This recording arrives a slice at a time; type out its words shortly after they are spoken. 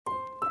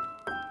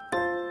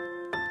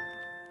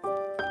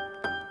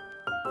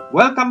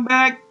Welcome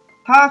back.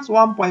 Task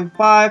 1.5,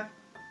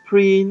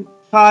 print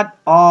chart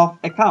of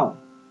account.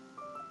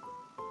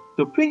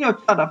 To print your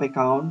chart of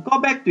account, go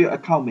back to your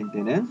account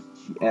maintenance,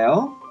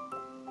 GL,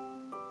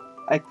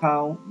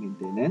 account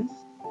maintenance.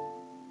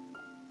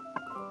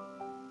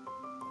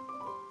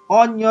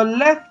 On your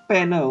left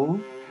panel,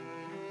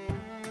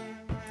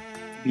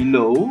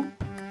 below,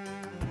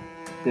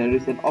 there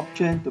is an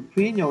option to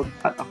print your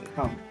chart of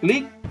account.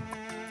 Click.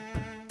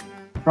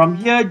 From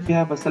here, you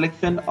have a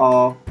selection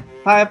of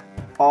type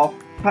of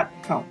chart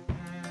account.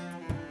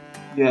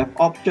 You have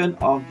option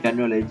of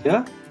general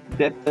ledger,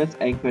 debtors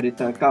and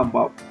creditor account,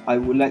 but I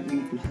would like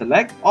you to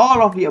select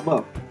all of the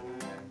above.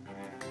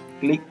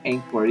 Click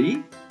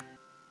inquiry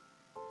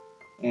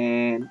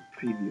and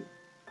preview.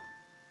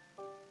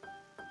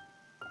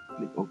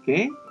 Click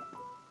OK.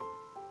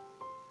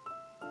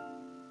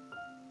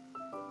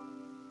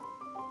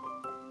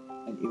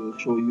 And it will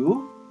show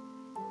you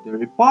the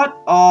report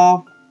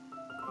of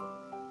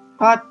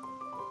chart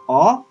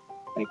of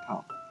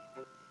account.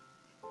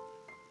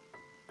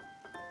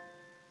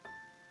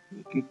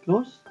 Click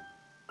close.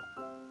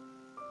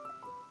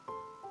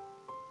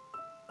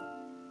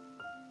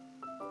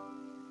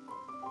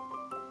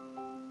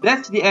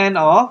 That's the end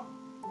of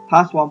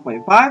task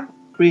 1.5,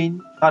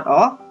 print chart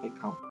of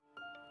account.